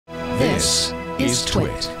This is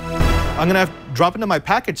TWiT. I'm going to drop into my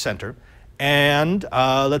package center, and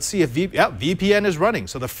let's see if VPN is running.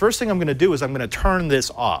 So the first thing I'm going to do is I'm going to turn this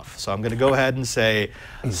off. So I'm going to go ahead and say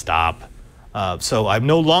stop. So I'm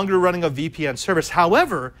no longer running a VPN service.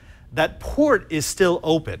 However, that port is still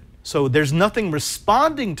open. So there's nothing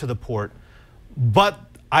responding to the port, but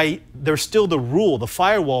there's still the rule, the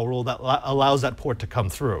firewall rule, that allows that port to come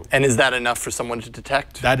through. And is that enough for someone to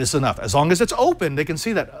detect? That is enough. As long as it's open, they can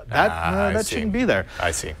see that that shouldn't be there.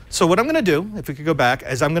 I see. So what I'm going to do, if we could go back,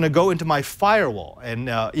 is I'm going to go into my firewall. And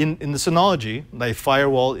in the Synology, my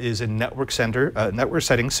firewall is in network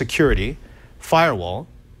settings, security, firewall.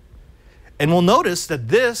 And we'll notice that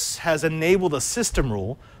this has enabled a system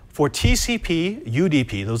rule for TCP,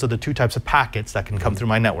 UDP. Those are the two types of packets that can come through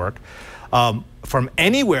my network. From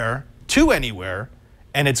anywhere to anywhere,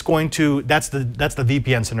 and it's going to, that's the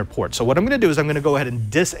VPN center port. So what I'm going to do is I'm going to go ahead and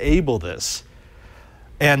disable this.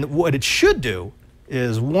 And what it should do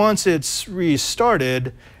is once it's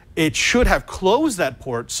restarted, it should have closed that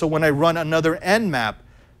port, so when I run another nmap,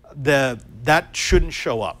 that shouldn't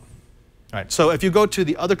show up. All right, so if you go to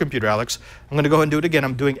the other computer, Alex, I'm going to go ahead and do it again.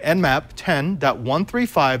 I'm doing nmap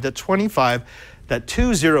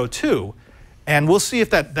 10.135.25.202. And we'll see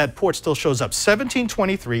if that port still shows up.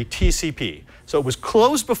 1723 TCP. So it was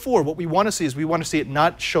closed before. What we want to see is we want to see it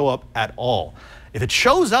not show up at all. If it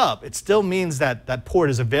shows up, it still means that that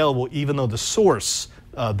port is available, even though the source,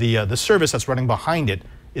 the service that's running behind it,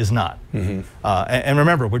 is not. And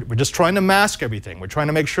remember, we're just trying to mask everything. We're trying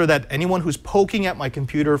to make sure that anyone who's poking at my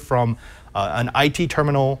computer from an IT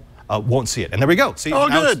terminal won't see it. And there we go. See, oh,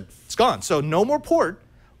 good. It's gone. So no more port,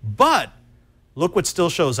 but look what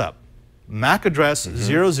still shows up. MAC address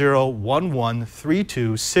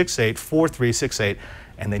 001132684368,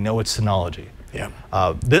 and they know it's Synology. Yeah.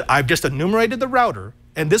 I've just enumerated the router,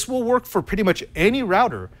 and this will work for pretty much any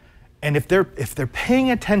router. And if they're paying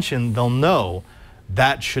attention, they'll know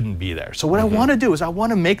that shouldn't be there. So what I want to do is I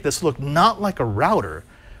want to make this look not like a router,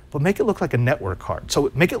 but make it look like a network card. So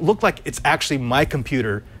make it look like it's actually my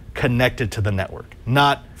computer connected to the network,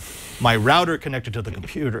 not my router connected to the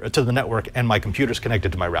computer, to the network, and my computer's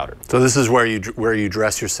connected to my router. So this is where you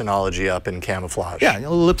dress your Synology up in camouflage. Yeah, a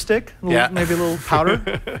little lipstick, maybe a little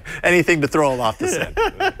powder. Anything to throw them off the scent.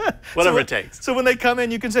 Whatever it takes. So when they come in,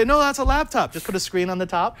 you can say, no, that's a laptop. Just put a screen on the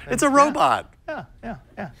top. It's a robot. Yeah.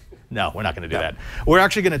 No, we're not going to do that. We're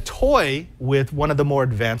actually going to toy with one of the more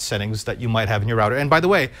advanced settings that you might have in your router. And by the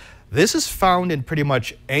way, this is found in pretty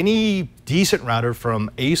much any decent router, from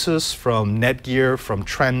Asus, from Netgear, from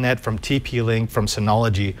TrendNet, from TP-Link, from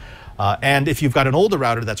Synology. And if you've got an older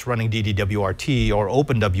router that's running DDWRT or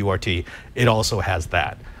OpenWRT, it also has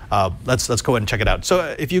that. Let's go ahead and check it out.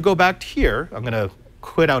 So if you go back here, I'm going to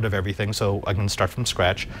quit out of everything so I can start from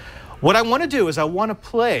scratch. What I want to do is I want to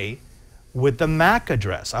play with the MAC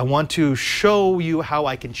address. I want to show you how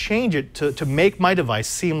I can change it to make my device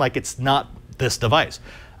seem like it's not this device.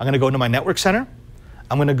 I'm going to go into my network center.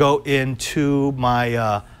 I'm going to go into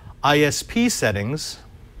my ISP settings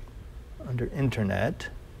under Internet.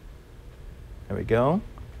 There we go.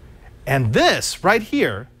 And this right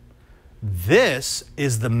here, this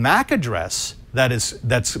is the MAC address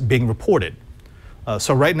that's being reported.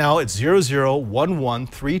 So right now it's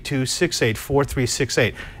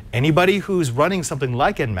 001132684368. Anybody who's running something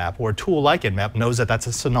like Nmap or a tool like Nmap knows that that's a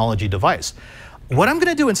Synology device. What I'm going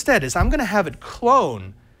to do instead is I'm going to have it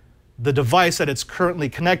clone the device that it's currently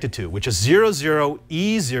connected to, which is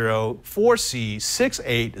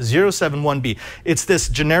 00E04C68071B. It's this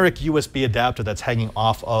generic USB adapter that's hanging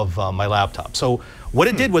off of my laptop. So what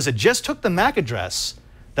it did was it just took the MAC address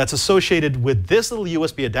that's associated with this little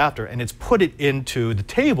USB adapter, and it's put it into the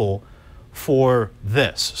table for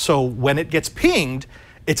this. So when it gets pinged,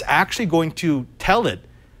 it's actually going to tell it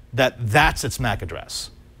that that's its MAC address.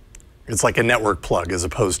 It's like a network plug as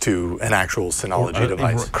opposed to an actual Synology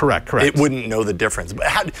device. Correct. It wouldn't know the difference.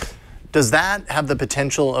 But does that have the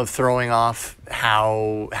potential of throwing off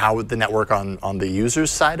how the network on the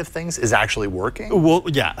user's side of things is actually working? Well,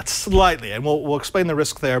 yeah, slightly, and we'll explain the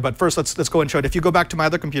risk there. But first, let's go and show it. If you go back to my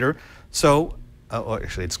other computer, so oh,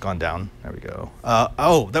 actually, it's gone down. There we go.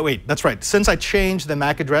 Wait, that's right. Since I changed the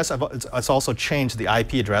MAC address, it's also changed the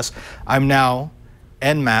IP address. I'm now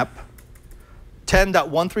nmap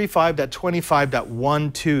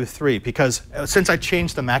 10.135.25.123, because since I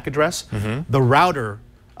changed the MAC address, the router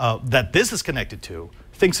that this is connected to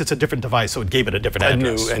thinks it's a different device, so it gave it a different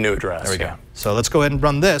address. A new address. There we go. So let's go ahead and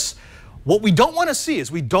run this. What we don't want to see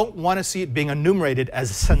is we don't want to see it being enumerated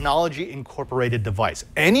as a Synology incorporated device.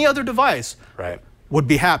 Any other device would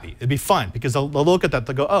be happy. It'd be fine, because they'll look at that,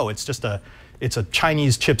 they'll go, oh, it's a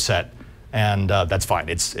Chinese chipset And that's fine.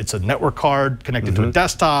 It's a network card connected to a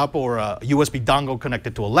desktop or a USB dongle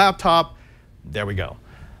connected to a laptop. There we go.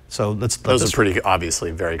 So those are pretty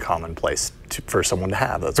obviously very commonplace for someone to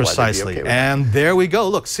have. That's precisely. Why they'd be okay and there we go.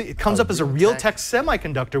 Look, see, it comes up as a Realtek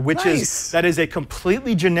semiconductor, which nice. is a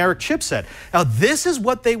completely generic chipset. Now, this is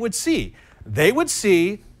what they would see. They would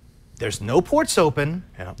see there's no ports open,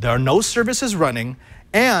 there are no services running,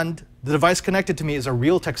 and the device connected to me is a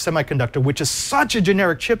Realtek semiconductor, which is such a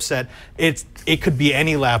generic chipset. It could be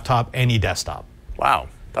any laptop, any desktop. Wow,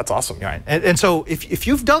 that's awesome. Right. And so if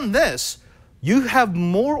you've done this, you have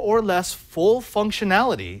more or less full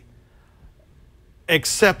functionality,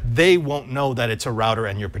 except they won't know that it's a router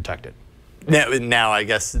and you're protected. Now I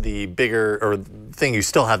guess the bigger thing you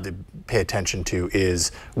still have to pay attention to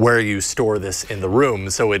is where you store this in the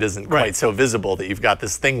room, so it isn't quite so visible that you've got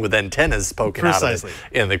this thing with antennas poking out of it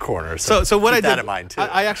in the corner. So what keep I that did, in mind too.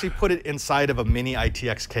 I actually put it inside of a mini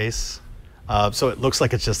ITX case. So it looks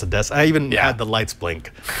like it's just a desk. I even had the lights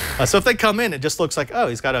blink. So if they come in, it just looks like, oh,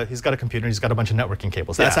 he's got a computer, he's got a bunch of networking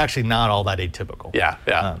cables. That's actually not all that atypical.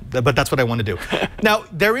 But that's what I want to do. Now,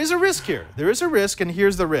 there is a risk here. There is a risk, and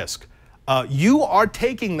here's the risk. You are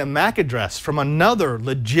taking the MAC address from another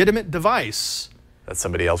legitimate device. That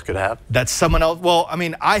somebody else could have? That someone else, well, I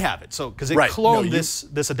mean, I have it. So, because it cloned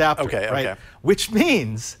this adapter, right? Which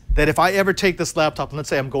means that if I ever take this laptop, and let's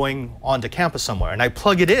say I'm going onto campus somewhere, and I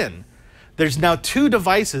plug it in, there's now two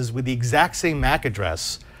devices with the exact same MAC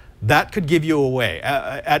address. That could give you away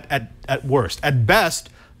at worst. At best,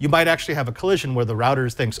 you might actually have a collision where the router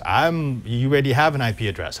thinks, you already have an IP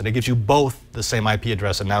address, and it gives you both the same IP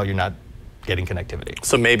address, and now you're not getting connectivity.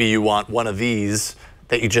 So maybe you want one of these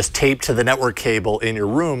that you just tape to the network cable in your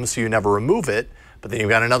room so you never remove it, but then you've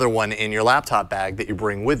got another one in your laptop bag that you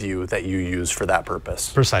bring with you that you use for that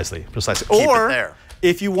purpose. Precisely. Keep it there.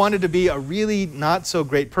 If you wanted to be a really not so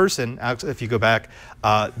great person, if you go back,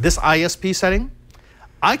 this ISP setting,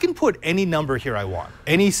 I can put any number here I want,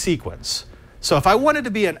 any sequence. So if I wanted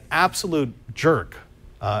to be an absolute jerk,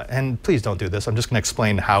 and please don't do this, I'm just going to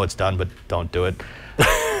explain how it's done, but don't do it.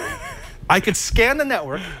 I could scan the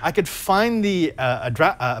network, I could find the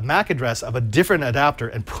MAC address of a different adapter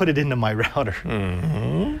and put it into my router.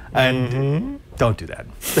 And don't do that.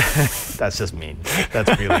 That's just mean.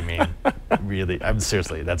 That's really mean. Really,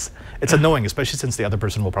 seriously, it's annoying, especially since the other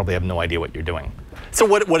person will probably have no idea what you're doing. So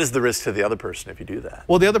what is the risk to the other person if you do that?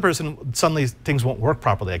 Well, the other person, suddenly things won't work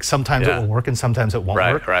properly. Like sometimes it will work and sometimes it won't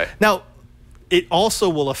work. Right. Now, it also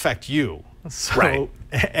will affect you. So,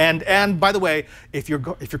 and by the way, if you're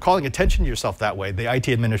calling attention to yourself that way, the IT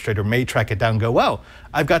administrator may track it down and go, well,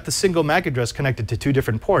 I've got the single MAC address connected to two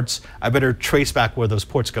different ports. I better trace back where those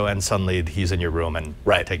ports go, and suddenly he's in your room and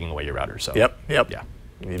taking away your router. So yeah.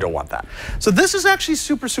 You don't want that. So this is actually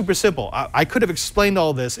super simple. I could have explained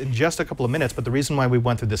all this in just a couple of minutes, but the reason why we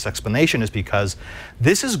went through this explanation is because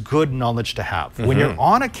this is good knowledge to have. When you're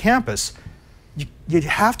on a campus, you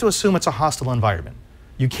have to assume it's a hostile environment.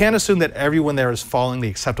 You can't assume that everyone there is following the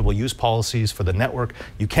acceptable use policies for the network.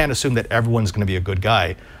 You can't assume that everyone's going to be a good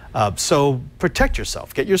guy. So protect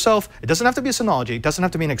yourself. Get yourself, it doesn't have to be a Synology, it doesn't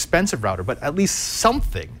have to be an expensive router, but at least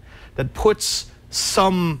something that puts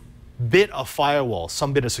some bit of firewall,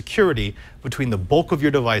 some bit of security between the bulk of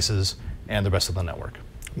your devices and the rest of the network.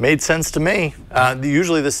 Made sense to me.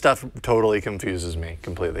 Usually this stuff totally confuses me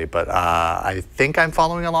completely, but I think I'm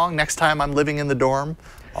following along. Next time I'm living in the dorm,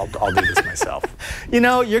 I'll do this myself. You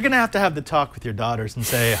know, you're going to have the talk with your daughters and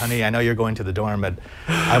say, honey, I know you're going to the dorm, but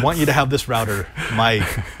I want you to have this router. My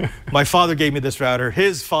father gave me this router.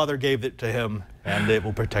 His father gave it to him, and it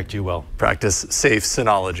will protect you well. Practice safe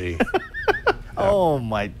Synology. Oh,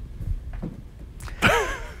 my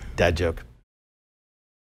dad joke.